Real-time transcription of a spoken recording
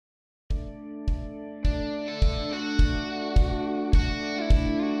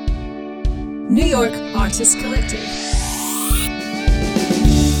New York Artists Collective.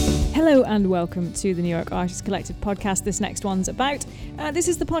 Hello and welcome to the New York Artists Collective podcast. This next one's about. This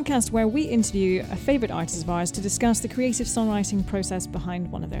is the podcast where we interview a favourite artist of ours to discuss the creative songwriting process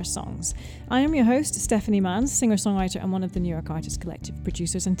behind one of their songs. I am your host, Stephanie Manns, singer-songwriter and one of the New York Artists Collective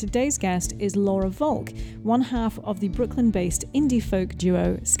producers, and today's guest is Laura Valk, one half of the Brooklyn-based indie folk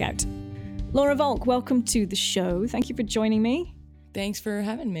duo Skout. Laura Valk, welcome to the show. Thank you for joining me. Thanks for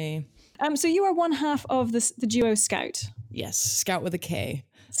having me. So you are one half of the duo Skout. Yes, Skout with a K.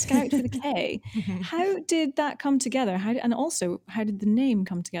 Skout with a K. How did that come together? How did the name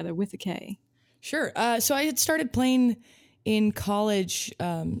come together with a K? Sure. So I had started playing in college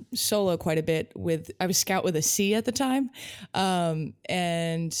solo quite a bit I was Skout with a C at the time.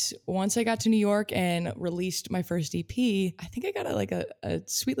 And once I got to New York and released my first EP, I think I got a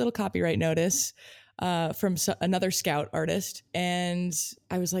sweet little copyright notice from another Skout artist. And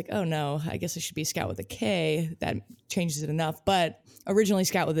I was like, oh no, I guess I should be Skout with a K. That changes it enough. But originally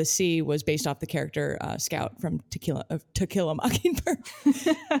Skout with a C was based off the character Skout from To Kill a Mockingbird.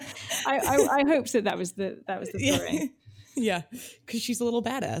 I hoped that was the story. Yeah, because she's a little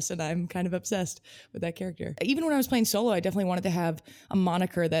badass and I'm kind of obsessed with that character. Even when I was playing solo, I definitely wanted to have a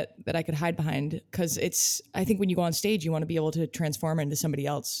moniker that I could hide behind, because I think when you go on stage, you want to be able to transform into somebody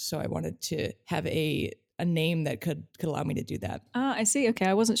else. So I wanted to have a name that could allow me to do that. I see. Okay.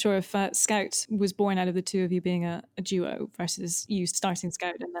 I wasn't sure if Skout was born out of the two of you being a duo versus you starting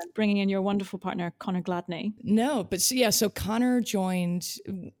Skout and then bringing in your wonderful partner, Connor Gladney. No, but so Connor joined,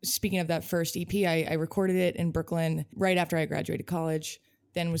 speaking of that first EP, I recorded it in Brooklyn right after I graduated college,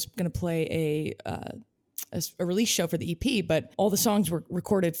 then was going to play a release show for the EP, but all the songs were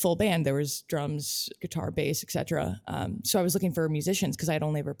recorded full band. There was drums, guitar, bass, etc. So I was looking for musicians because I'd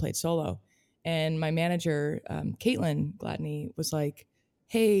only ever played solo. And my manager, Caitlin Gladney, was like,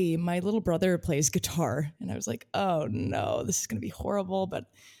 hey, my little brother plays guitar. And I was like, oh no, this is going to be horrible, but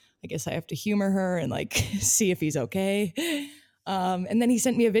I guess I have to humor her and see if he's okay. And then he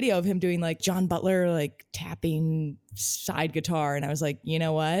sent me a video of him doing John Butler, tapping side guitar. And I was like, you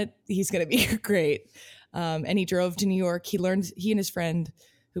know what? He's going to be great. And he drove to New York. He and his friend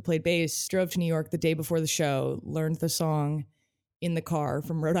who played bass drove to New York the day before the show, learned the song in the car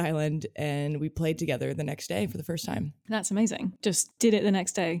from Rhode Island, and we played together the next day for the first time. That's amazing. Just did it the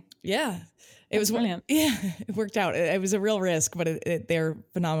next day. Yeah. It was brilliant. Yeah, it worked out. It was a real risk, but they're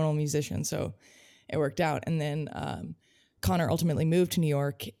phenomenal musicians, so it worked out. And then Connor ultimately moved to New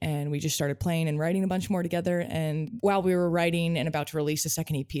York, and we just started playing and writing a bunch more together. And while we were writing and about to release the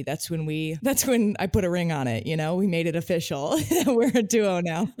second EP, that's when I put a ring on it. We made it official. We're a duo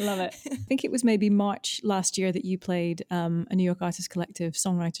now. Love it. I think it was maybe March last year that you played a New York Artists Collective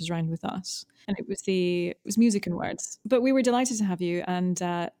songwriters round with us. And it was music and words. But we were delighted to have you. And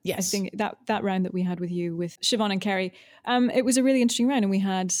yes. I think that round that we had with you with Siobhan and Kerry, it was a really interesting round.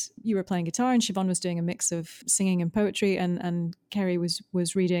 And you were playing guitar and Siobhan was doing a mix of singing and poetry, and Kerry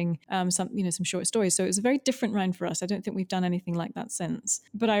was reading some short stories. So it was a very different round for us. I don't think we've done anything like that since.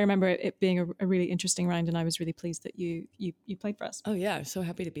 But I remember it being a really interesting round, and I was really pleased that you played for us. Oh yeah, I'm so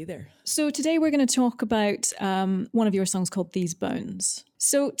happy to be there. So today we're going to talk about one of your songs called These Bones.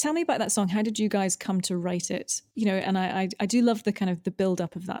 So tell me about that song. How did you guys come to write it? And I do love the kind of the build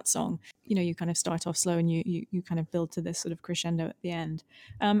up of that song. You kind of start off slow and you kind of build to this sort of crescendo at the end.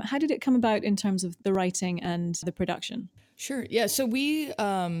 How did it come about in terms of the writing and the production? Sure. Yeah. So we,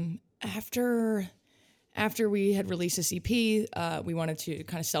 after we had released this EP, we wanted to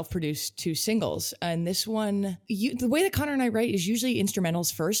kind of self-produce 2 singles. And this one, the way that Connor and I write is usually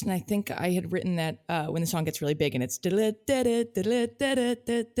instrumentals first. And I think I had written that when the song gets really big and it's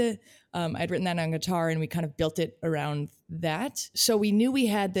I'd written that on guitar and we kind of built it around that. So we knew we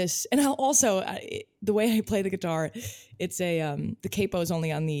had this. And also, the way I play the guitar, it's the capo is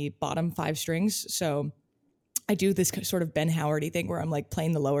only on the bottom 5 strings. So I do this sort of Ben Howardy thing where I'm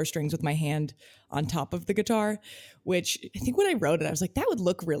playing the lower strings with my hand on top of the guitar, which I think when I wrote it, I was like, that would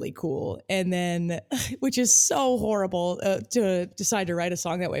look really cool. And then, which is so horrible to decide to write a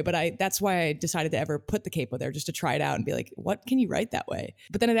song that way. But that's why I decided to ever put the capo there, just to try it out and be like, what can you write that way?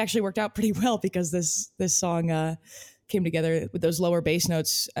 But then it actually worked out pretty well, because this song came together with those lower bass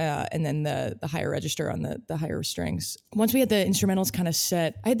notes and then the higher register on the higher strings. Once we had the instrumentals kind of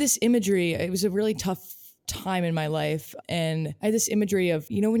set, I had this imagery. It was a really tough time in my life, and I had this imagery of,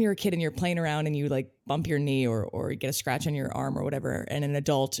 when you're a kid and you're playing around and you bump your knee or get a scratch on your arm or whatever, and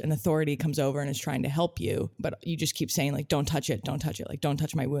an authority comes over and is trying to help you, but you just keep saying like, don't touch it, like don't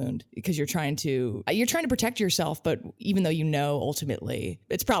touch my wound, because you're trying to protect yourself. But even though you know ultimately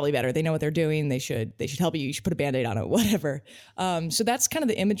it's probably better, they know what they're doing, they should help you should put a band-aid on it, whatever. So that's kind of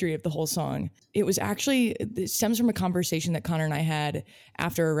the imagery of the whole song. It stems from a conversation that Connor and I had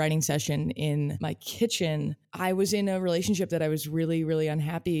after a writing session in my kitchen. I was in a relationship that I was really, really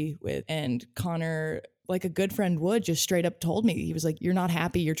unhappy with, and Connor, like a good friend would, just straight up told me, he was like, you're not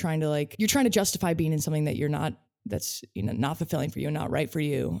happy, you're trying to justify being in something that you're not, that's, you know, not fulfilling for you, not right for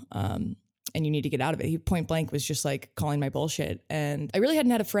you. And you need to get out of it. He point blank was just like calling my bullshit. And I really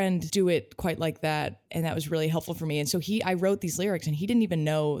hadn't had a friend do it quite like that. And that was really helpful for me. And so I wrote these lyrics, and he didn't even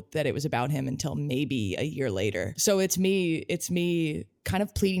know that it was about him until maybe a year later. So it's me kind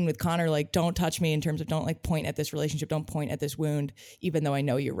of pleading with Connor, like, don't touch me, in terms of don't like point at this relationship, don't point at this wound, even though I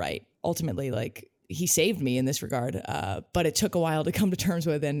know you're right. Ultimately, like, he saved me in this regard. But it took a while to come to terms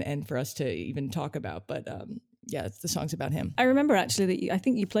with and for us to even talk about. But yeah, the song's about him. I remember actually that I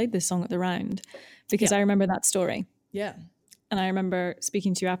think you played this song at the round, because I remember that story. Yeah. And I remember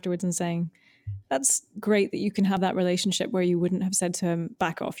speaking to you afterwards and saying, that's great that you can have that relationship where you wouldn't have said to him,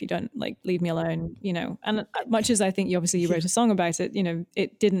 back off, you don't, like, leave me alone, you know. And much as I think you wrote a song about it, you know,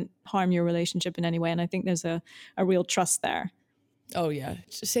 it didn't harm your relationship in any way. And I think there's a real trust there. Oh yeah. I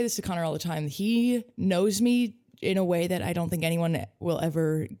say this to Connor all the time. He knows me in a way that I don't think anyone will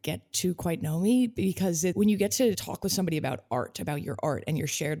ever get to quite know me, because when you get to talk with somebody about art, about your art and your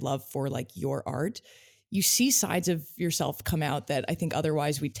shared love for like your art, you see sides of yourself come out that I think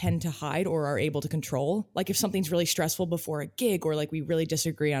otherwise we tend to hide or are able to control. Like if something's really stressful before a gig, or like we really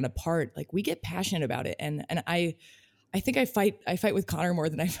disagree on a part, like we get passionate about it. And I think I fight with Connor more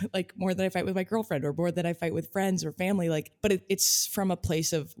than I fight with my girlfriend, or more than I fight with friends or family. Like, but it's from a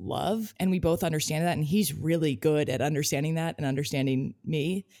place of love, and we both understand that. And he's really good at understanding that and understanding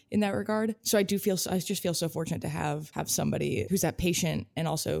me in that regard. So I just feel so fortunate to have somebody who's that patient and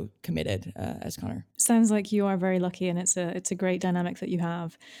also committed as Connor. Sounds like you are very lucky, and it's a great dynamic that you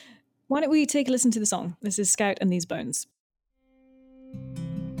have. Why don't we take a listen to the song? This is Skout and These Bones.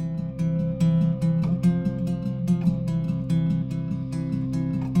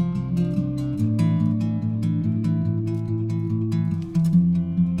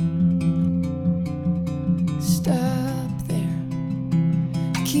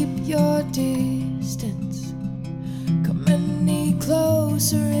 Your distance, come any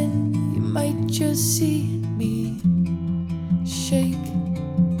closer and you might just see me shake.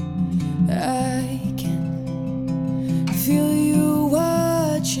 I can feel you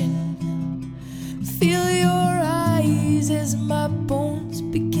watching, feel your eyes as my bones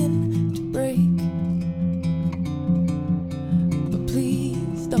begin to break. But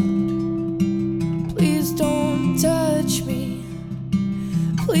please don't touch me.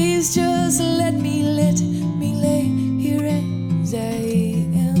 Please just let me lay here as I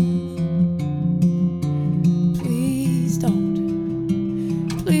am.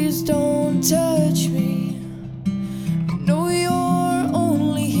 Please don't touch me. I know you're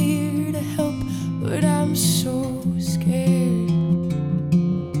only here to help, but I'm so scared.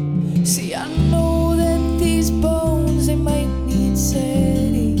 See, I know that these bones, they might need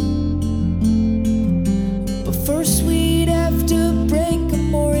setting, but first we'd have to break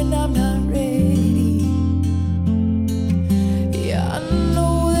more, and I'm not ready. Yeah, I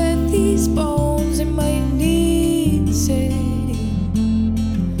know that these bones, they might need setting,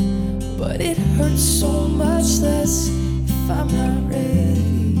 but it hurts so much less if I'm not ready.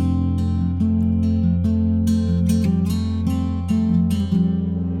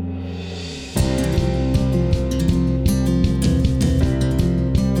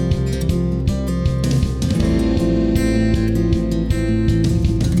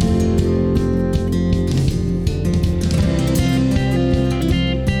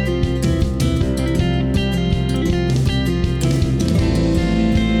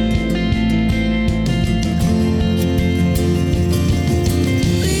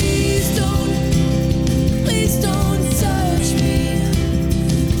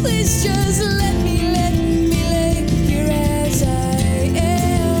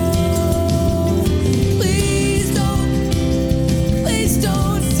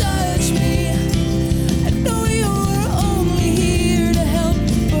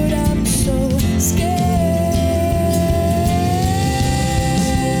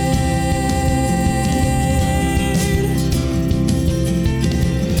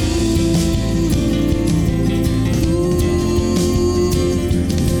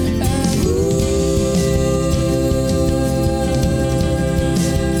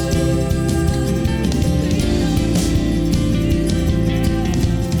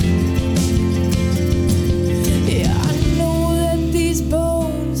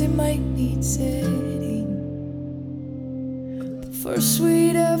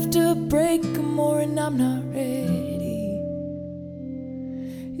 enough to break 'em more, and I'm not ready.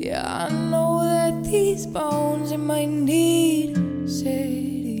 Yeah, I know that these bones, they might need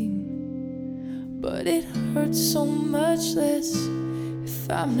setting, but it hurts so much less if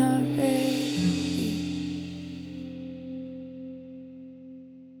I'm not ready.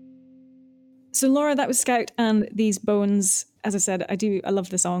 So Laura, that was Skout and These Bones. As I said, I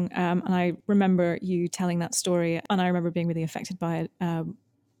love the song, and I remember you telling that story, and I remember being really affected by it at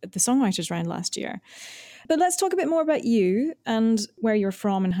the songwriters round last year. But let's talk a bit more about you and where you're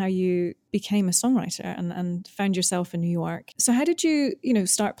from and how you became a songwriter and found yourself in New York. So how did you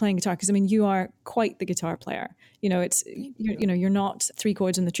start playing guitar? Because I mean, you are quite the guitar player. You're not three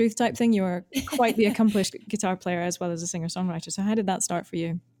chords and the truth type thing. You're quite the accomplished guitar player as well as a singer-songwriter. So how did that start for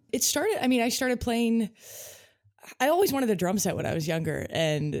you? I started playing. I always wanted a drum set when I was younger,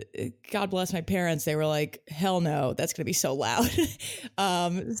 and God bless my parents. They were like, hell no, that's going to be so loud.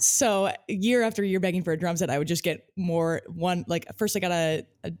 So year after year begging for a drum set, I would just get first I got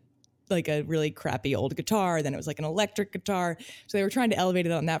a really crappy old guitar. Then it was like an electric guitar. So they were trying to elevate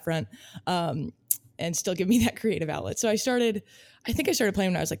it on that front, and still give me that creative outlet. So I started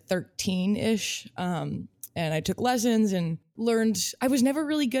playing when I was like 13-ish. And I took lessons and learned. I was never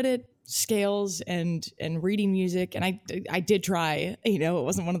really good at scales and reading music, and I did try. It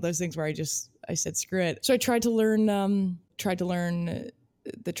wasn't one of those things where I said screw it. So I tried to learn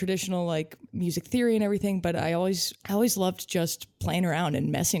the traditional like music theory and everything, but I always loved just playing around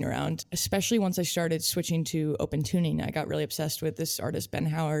and messing around, especially once I started switching to open tuning. I got really obsessed with this artist Ben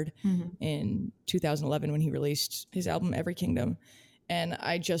Howard in 2011 when he released his album Every Kingdom, and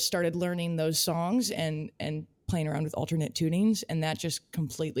I just started learning those songs and playing around with alternate tunings, and that just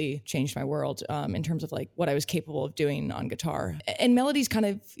completely changed my world in terms of like what I was capable of doing on guitar. And melodies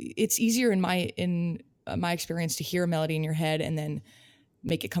it's easier in my experience to hear a melody in your head and then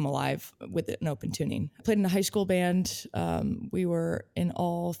make it come alive with an open tuning. I played in a high school band. We were an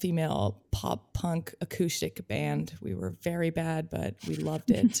all-female pop punk acoustic band. We were very bad, but we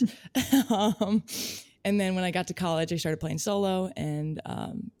loved it. And then when I got to college, I started playing solo, and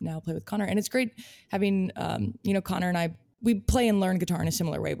now I play with Connor. And it's great having, Connor and I, we play and learn guitar in a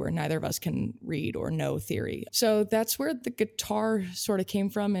similar way where neither of us can read or know theory. So that's where the guitar sort of came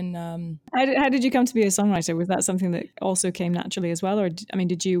from. And how did you come to be a songwriter? Was that something that also came naturally as well? Or,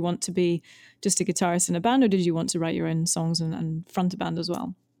 did you want to be just a guitarist in a band, or did you want to write your own songs and front a band as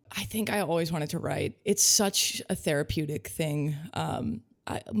well? I think I always wanted to write. It's such a therapeutic thing.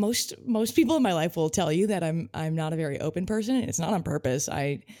 Most people in my life will tell you that I'm not a very open person, and it's not on purpose.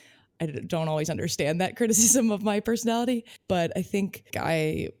 I don't always understand that criticism of my personality, but I think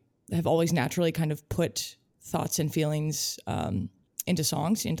I have always naturally kind of put thoughts and feelings into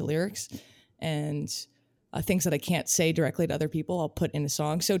songs, into lyrics, and things that I can't say directly to other people, I'll put in a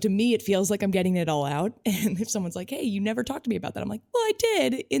song. So to me, it feels like I'm getting it all out. And if someone's like, hey, you never talked to me about that, I'm like, well, I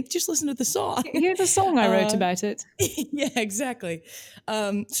did. Just listen to the song. Here's a song I wrote about it. Yeah, exactly.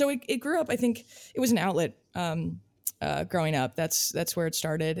 So it grew up, I think it was an outlet growing up. That's where it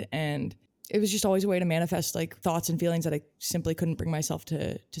started. And it was just always a way to manifest like thoughts and feelings that I simply couldn't bring myself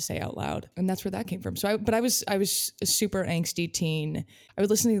to say out loud. And that's where that came from. So I was a super angsty teen. I would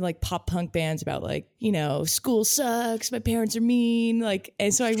listen to like pop punk bands about like, school sucks, my parents are mean.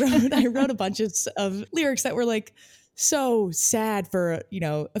 And so I wrote a bunch of lyrics that were like so sad for,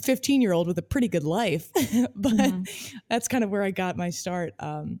 a 15-year-old with a pretty good life. But that's kind of where I got my start.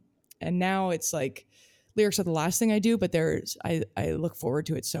 And now it's like, lyrics are the last thing I do, but I look forward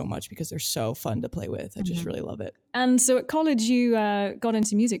to it so much because they're so fun to play with. I just really love it. And so at college, you got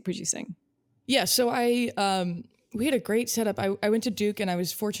into music producing. Yeah. So we had a great setup. I went to Duke, and I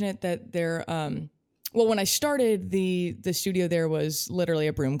was fortunate that there, when I started, the studio there was literally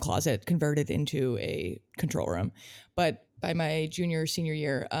a broom closet converted into a control room. But by my junior, senior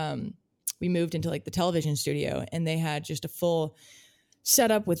year, we moved into like the television studio, and they had just a full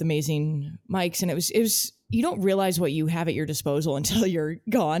set up with amazing mics, and it was you don't realize what you have at your disposal until you're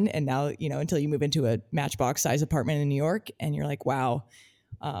gone, and now until you move into a Matchbox size apartment in New York, and you're like, wow.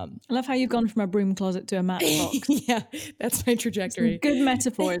 I love how you've gone from a broom closet to a Matchbox. Yeah, that's my trajectory. Some good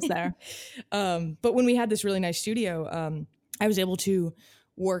metaphors there. But when we had this really nice studio, I was able to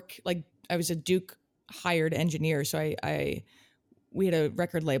work like I was a Duke hired engineer, so we had a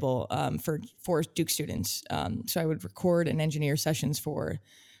record label for Duke students. So I would record and engineer sessions for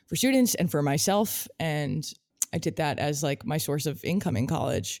students and for myself. And I did that as like my source of income in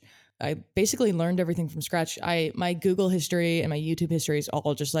college. I basically learned everything from scratch. My Google history and my YouTube history is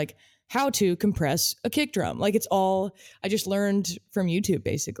all just like how to compress a kick drum. Like it's all I just learned from YouTube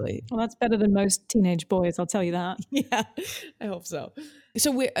basically. Well, that's better than most teenage boys, I'll tell you that. Yeah, I hope so.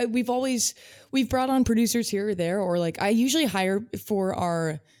 So we've brought on producers here or there, or like I usually hire for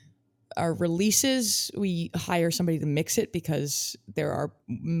our releases. We hire somebody to mix it because there are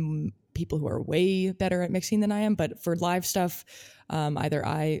people who are way better at mixing than I am. But for live stuff,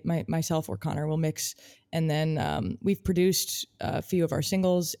 either myself or Connor will mix. And then we've produced a few of our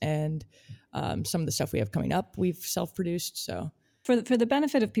singles, and some of the stuff we have coming up, we've self-produced. So for the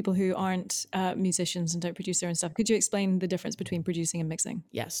benefit of people who aren't musicians and don't produce their own stuff, could you explain the difference between producing and mixing?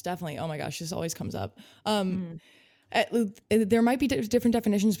 Yes, definitely. Oh my gosh, this always comes up. There might be different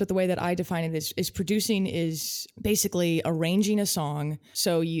definitions, but the way that I define it is producing is basically arranging a song.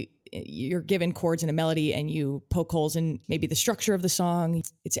 So you're given chords and a melody, and you poke holes in maybe the structure of the song.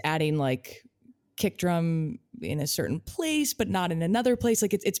 It's adding like kick drum in a certain place, but not in another place.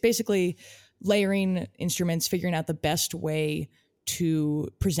 Like it's basically layering instruments, figuring out the best way to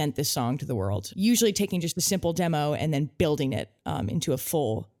present this song to the world. Usually taking just a simple demo and then building it into a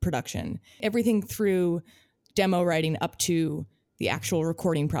full production. Everything through demo writing up to the actual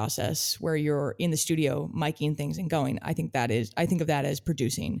recording process where you're in the studio miking things and going. I think of that as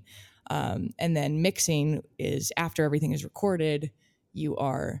producing. And then mixing is after everything is recorded, you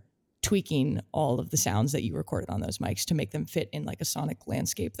are tweaking all of the sounds that you recorded on those mics to make them fit in like a sonic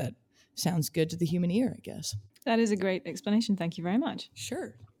landscape that sounds good to the human ear, I guess. That is a great explanation. Thank you very much.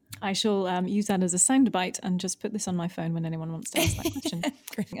 Sure. I shall use that as a soundbite and just put this on my phone when anyone wants to ask that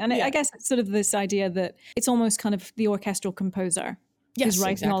question. And I guess it's sort of this idea that it's almost kind of the orchestral composer who's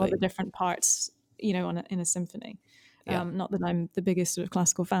writing all of the different parts, in a symphony. Yeah. Not that I'm the biggest sort of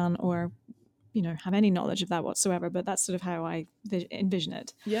classical fan or, have any knowledge of that whatsoever, but that's sort of how I envision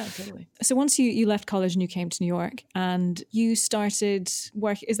it. Yeah, totally. So once you left college and you came to New York and you started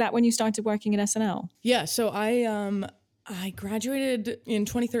work, is that when you started working at SNL? Yeah. So I graduated in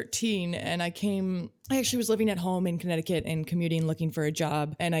 2013 and I actually was living at home in Connecticut and commuting looking for a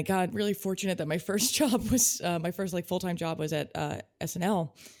job. And I got really fortunate that my first job was, my first like full-time job was at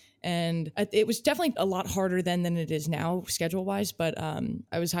SNL. And it was definitely a lot harder then than it is now schedule-wise. But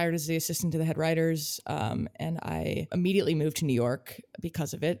I was hired as the assistant to the head writers. And I immediately moved to New York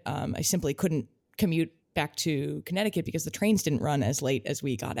because of it. I simply couldn't commute back to Connecticut because the trains didn't run as late as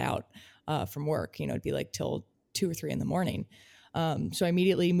we got out from work. It'd be like till 2 or 3 in the morning. So I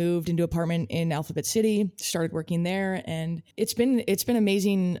immediately moved into an apartment in Alphabet City, started working there. And it's been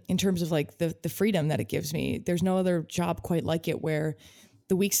amazing in terms of like the freedom that it gives me. There's no other job quite like it where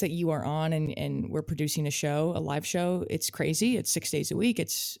the weeks that you are on and we're producing a live show, it's crazy. It's 6 days a week.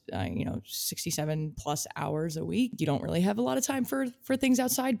 It's, 67 plus hours a week. You don't really have a lot of time for things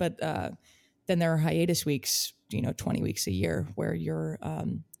outside, but then there are hiatus weeks, 20 weeks a year where you're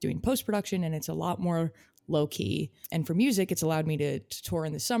doing post-production and it's a lot more low key. And for music, it's allowed me to tour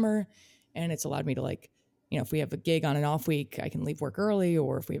in the summer, and it's allowed me to if we have a gig on an off week, I can leave work early,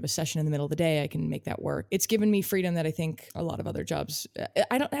 or if we have a session in the middle of the day, I can make that work. It's given me freedom that I think a lot of other jobs,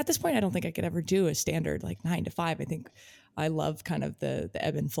 at this point, I don't think I could ever do a standard like 9 to 5. I think I love kind of the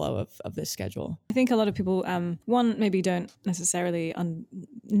ebb and flow of this schedule. I think a lot of people, maybe don't necessarily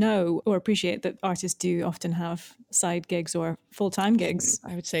know or appreciate that artists do often have side gigs or full-time gigs.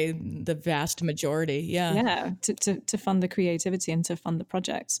 I would say the vast majority, yeah. Yeah, to fund the creativity and to fund the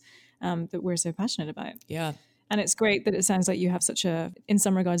projects that we're so passionate about. Yeah. And it's great that it sounds like you have such in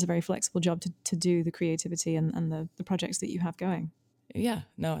some regards, a very flexible job to do the creativity and the projects that you have going. Yeah,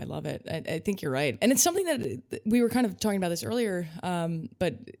 no, I love it. I think you're right. And it's something that we were kind of talking about this earlier,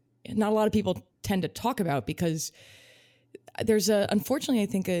 but not a lot of people tend to talk about because there's unfortunately, I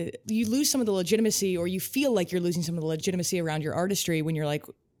think you lose some of the legitimacy, or you feel like you're losing some of the legitimacy around your artistry when you're like,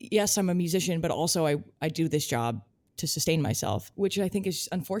 yes, I'm a musician, but also I do this job to sustain myself, which I think is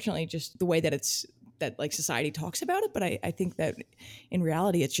unfortunately just the way that like society talks about it. But I think that in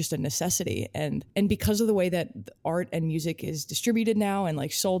reality, it's just a necessity. And because of the way that art and music is distributed now and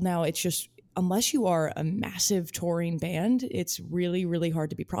like sold now, it's just, unless you are a massive touring band, it's really, really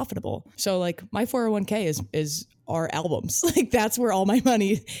hard to be profitable. So like my 401k is our albums. Like that's where all my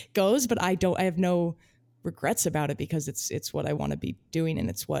money goes, but I have no regrets about it because it's what I want to be doing.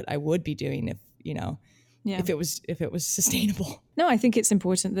 And it's what I would be doing if, if it was sustainable. No, I think it's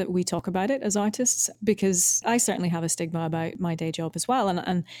important that we talk about it as artists, because I certainly have a stigma about my day job as well.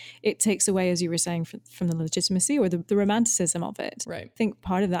 And it takes away, as you were saying, from the legitimacy or the romanticism of it. Right. I think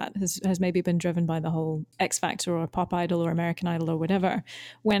part of that has maybe been driven by the whole X Factor or Pop Idol or American Idol or whatever,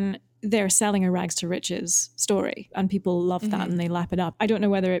 when they're selling a rags to riches story, and people love that and they lap it up. I don't know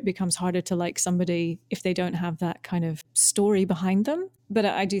whether it becomes harder to like somebody if they don't have that kind of story behind them, but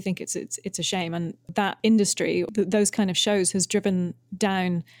I do think it's a shame. And that industry, those kind of shows, has driven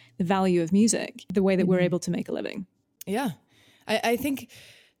down the value of music, the way that we're able to make a living. Yeah, I think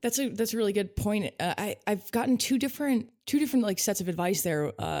that's a really good point. I've gotten two different like sets of advice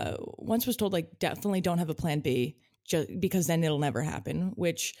there. Once was told like definitely don't have a plan B, because then it'll never happen,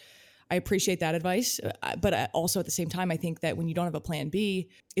 which I appreciate that advice. But also at the same time, I think that when you don't have a plan B,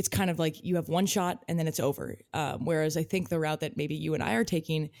 it's kind of like you have one shot and then it's over. Whereas I think the route that maybe you and I are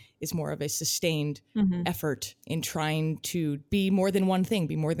taking is more of a sustained effort in trying to be more than one thing,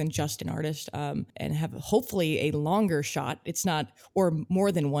 be more than just an artist, and have hopefully a longer shot. It's not, or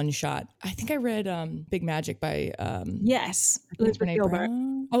more than one shot. I think I read Big Magic by yes, Elizabeth Gilbert.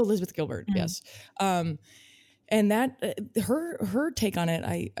 Oh, Elizabeth Gilbert, yes. And that her take on it,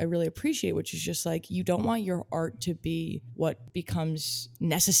 I really appreciate, which is just like, you don't want your art to be what becomes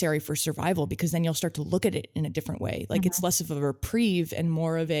necessary for survival, because then you'll start to look at it in a different way. Like it's less of a reprieve and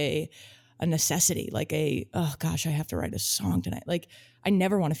more of a necessity, like oh gosh, I have to write a song tonight. Like I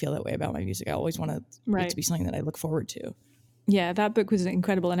never want to feel that way about my music. I always want it to be something that I look forward to. Yeah, that book was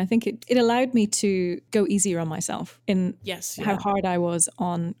incredible. And I think it allowed me to go easier on myself in how hard I was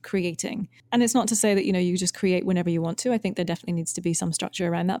on creating. And it's not to say that, you just create whenever you want to. I think there definitely needs to be some structure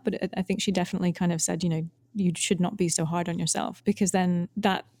around that. But I think she definitely kind of said, you should not be so hard on yourself, because then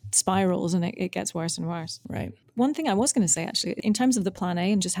that spirals and it gets worse and worse. Right. One thing I was going to say, actually, in terms of the plan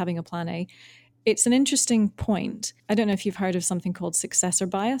A and just having a plan A, it's an interesting point. I don't know if you've heard of something called successor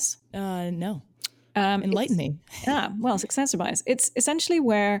bias. No. Enlighten me. Successor bias. It's essentially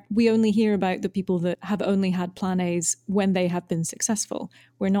where we only hear about the people that have only had plan A's when they have been successful.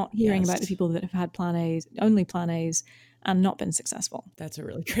 We're not hearing about the people that have had only plan A's, and not been successful. That's a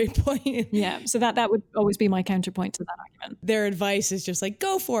really great point. Yeah. So that would always be my counterpoint to that argument. Their advice is just like,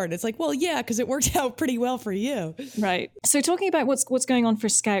 go for it. It's like, well, yeah, because it worked out pretty well for you. Right. So talking about what's going on for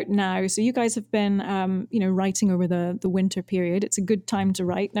Skout now. So you guys have been, writing over the winter period. It's a good time to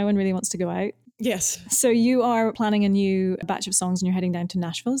write. No one really wants to go out. Yes. So you are planning a new batch of songs and you're heading down to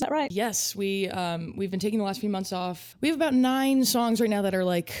Nashville, is that right? Yes. We've been taking the last few months off. We have about 9 songs right now that are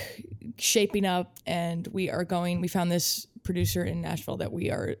like shaping up, and we found this producer in Nashville that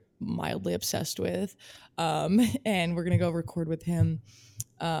we are mildly obsessed with. And we're going to go record with him.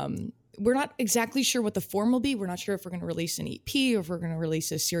 We're not exactly sure what the form will be. We're not sure if we're going to release an EP or if we're going to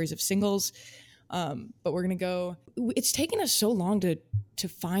release a series of singles. But we're going to go. It's taken us so long to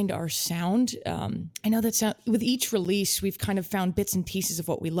find our sound. I know that with each release, we've kind of found bits and pieces of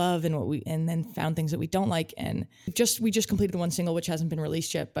what we love and then found things that we don't like. And we just completed the one single, which hasn't been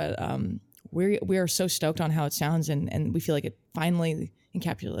released yet, but we are so stoked on how it sounds, and we feel like it finally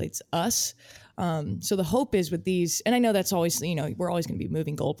encapsulates us. So the hope is with these, and I know that's always, we're always going to be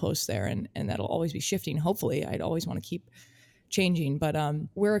moving goalposts there, and that'll always be shifting. Hopefully, I'd always want to keep changing, but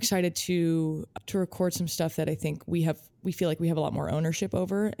we're excited to record some stuff that I think we feel like we have a lot more ownership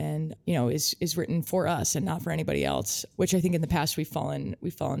over, and is written for us and not for anybody else, which I think in the past we've fallen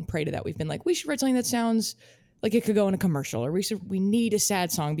prey to that. We've been like, we should write something that sounds like it could go in a commercial, or we need a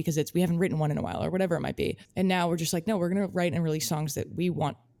sad song because we haven't written one in a while, or whatever it might be. And now we're just like, no, we're going to write and release songs that we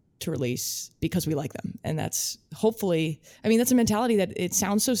want to release because we like them. And that's hopefully, that's a mentality that it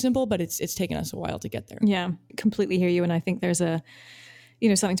sounds so simple, but it's taken us a while to get there. Yeah, completely hear you. And I think there's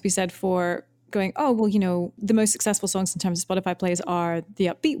something to be said for going, oh, well, the most successful songs in terms of Spotify plays are the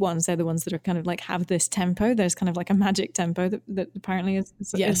upbeat ones. They're the ones that are kind of like have this tempo. There's kind of like a magic tempo that apparently is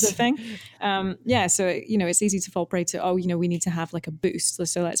the thing. So, it's easy to fall prey to, we need to have like a boost.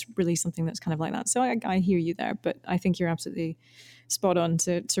 So let's release something that's kind of like that. So I hear you there, but I think you're absolutely spot on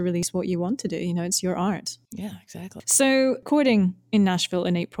to release what you want to do. It's your art. Yeah, exactly. So recording in Nashville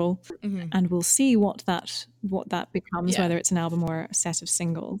in April, and we'll see what that becomes, whether it's an album or a set of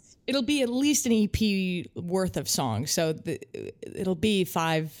singles. It'll be at least an EP worth of songs. So it'll be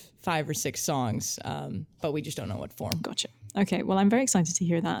five or 6 songs, but we just don't know what form. Gotcha. Okay, well, I'm very excited to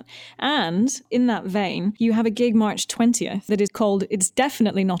hear that. And in that vein, you have a gig March 20th that is called It's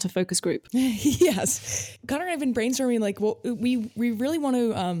Definitely Not a Focus Group. Yes. Connor and I have been brainstorming, like, well, we really want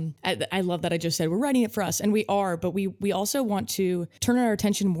to, I love that I just said, we're writing it for us, and we are, but we also want to turn our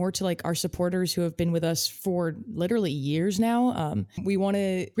attention more to, like, our supporters who have been with us for literally years now. We want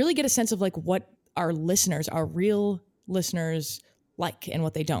to really get a sense of, like, what our real listeners like and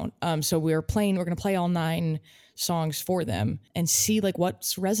what they don't. So we're going to play all 9 songs for them and see like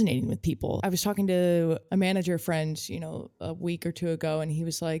what's resonating with people. I was talking to a manager friend, a week or two ago, and he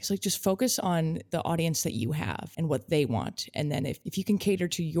was like, just focus on the audience that you have and what they want. And then if you can cater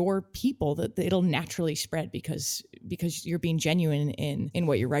to your people, that it'll naturally spread because you're being genuine in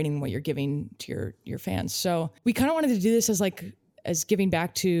what you're writing, what you're giving to your fans. So we kind of wanted to do this as giving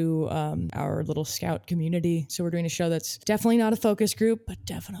back to our little Skout community. So we're doing a show that's definitely not a focus group, but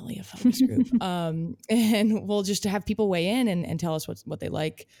definitely a focus group. And we'll just have people weigh in and tell us what they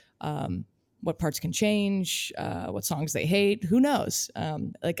like, what parts can change, what songs they hate. Who knows?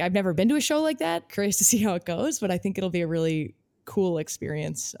 I've never been to a show like that. Curious to see how it goes, but I think it'll be a really cool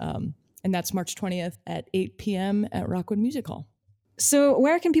experience. And that's March 20th at 8 p.m. at Rockwood Music Hall. So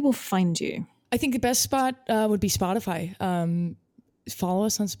where can people find you? I think the best spot would be Spotify. Follow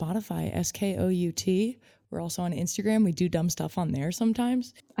us on Spotify, Skout. We're also on Instagram. We do dumb stuff on there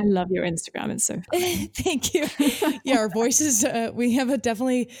sometimes. I love your Instagram. It's so funny. Thank you. Yeah, our voices, we have a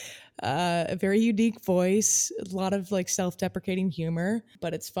very unique voice, a lot of like self-deprecating humor,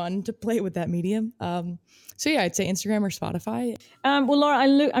 but it's fun to play with that medium. So yeah, I'd say Instagram or Spotify. Well, Laura,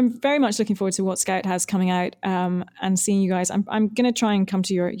 I'm very much looking forward to what Skout has coming out and seeing you guys. I'm going to try and come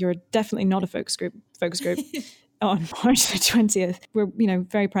to your definitely not a focus group on March the 20th. We're,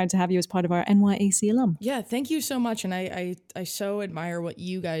 very proud to have you as part of our NYAC alum. Yeah, thank you so much. And I so admire what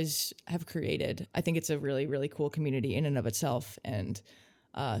you guys have created. I think it's a really, really cool community in and of itself. And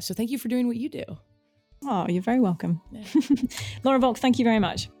so thank you for doing what you do. Oh, you're very welcome. Yeah. Laura Valk, thank you very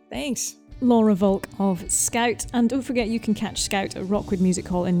much. Thanks. Laura Valk of Skout. And don't forget, you can catch Skout at Rockwood Music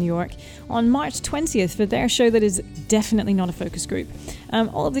Hall in New York on March 20th for their show that is definitely not a focus group.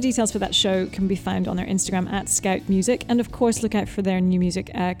 All of the details for that show can be found on their Instagram at Skout Music. And of course, look out for their new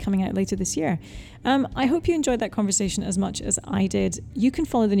music coming out later this year. I hope you enjoyed that conversation as much as I did. You can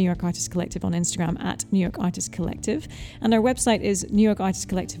follow the New York Artists Collective on Instagram at New York Artists Collective. And our website is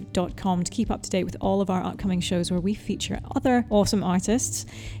newyorkartistscollective.com to keep up to date with all of our upcoming shows where we feature other awesome artists.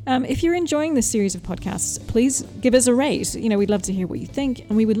 If you're enjoying this series of podcasts, please give us a rate. We'd love to hear what you think,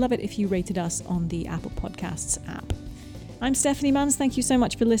 and we would love it if you rated us on the Apple Podcasts app. I'm Stephanie Manns. Thank you so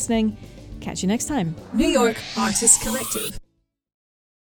much for listening. Catch you next time. New York Artists Collective.